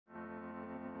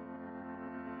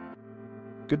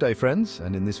Good day, friends,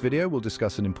 and in this video we'll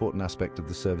discuss an important aspect of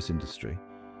the service industry,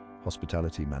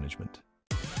 hospitality management.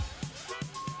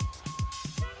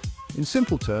 In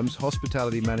simple terms,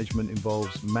 hospitality management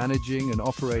involves managing and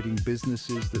operating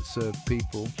businesses that serve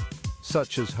people,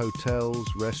 such as hotels,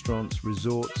 restaurants,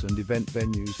 resorts, and event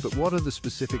venues. But what are the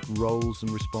specific roles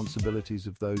and responsibilities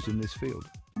of those in this field?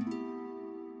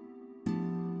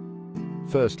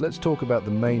 First, let's talk about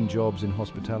the main jobs in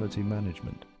hospitality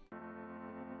management.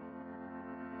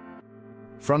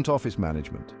 Front office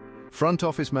management. Front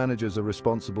office managers are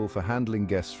responsible for handling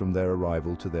guests from their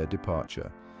arrival to their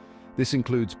departure. This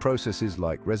includes processes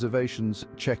like reservations,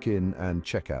 check-in, and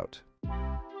check-out.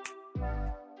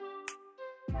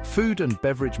 Food and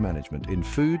beverage management. In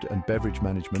food and beverage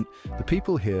management, the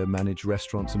people here manage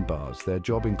restaurants and bars. Their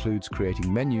job includes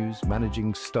creating menus,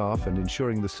 managing staff, and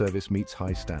ensuring the service meets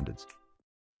high standards.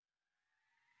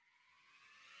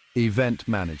 Event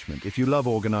management. If you love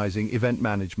organizing, event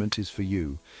management is for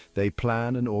you. They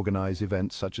plan and organize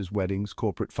events such as weddings,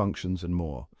 corporate functions, and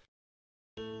more.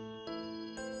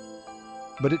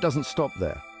 But it doesn't stop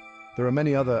there. There are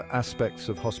many other aspects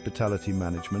of hospitality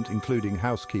management, including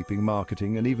housekeeping,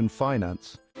 marketing, and even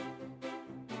finance.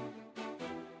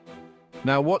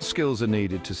 Now, what skills are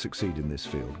needed to succeed in this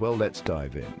field? Well, let's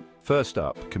dive in. First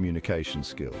up, communication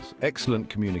skills. Excellent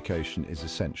communication is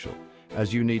essential,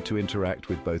 as you need to interact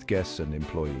with both guests and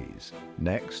employees.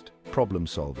 Next,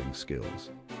 problem-solving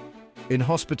skills. In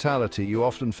hospitality, you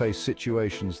often face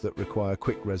situations that require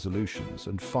quick resolutions.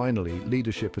 And finally,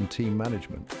 leadership and team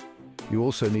management. You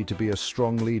also need to be a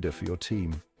strong leader for your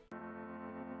team.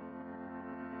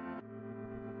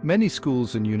 Many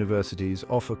schools and universities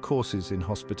offer courses in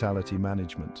hospitality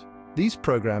management. These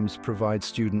programs provide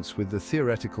students with the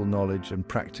theoretical knowledge and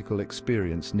practical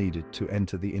experience needed to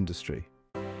enter the industry.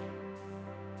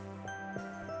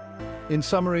 In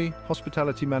summary,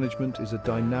 hospitality management is a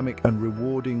dynamic and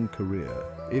rewarding career.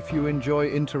 If you enjoy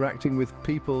interacting with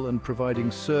people and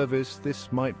providing service, this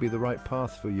might be the right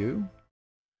path for you.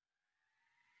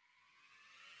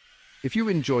 If you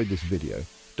enjoyed this video,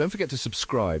 don't forget to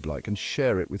subscribe, like, and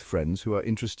share it with friends who are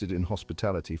interested in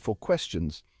hospitality. For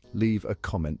questions, leave a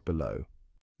comment below.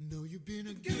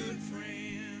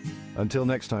 Until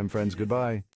next time, friends, goodbye.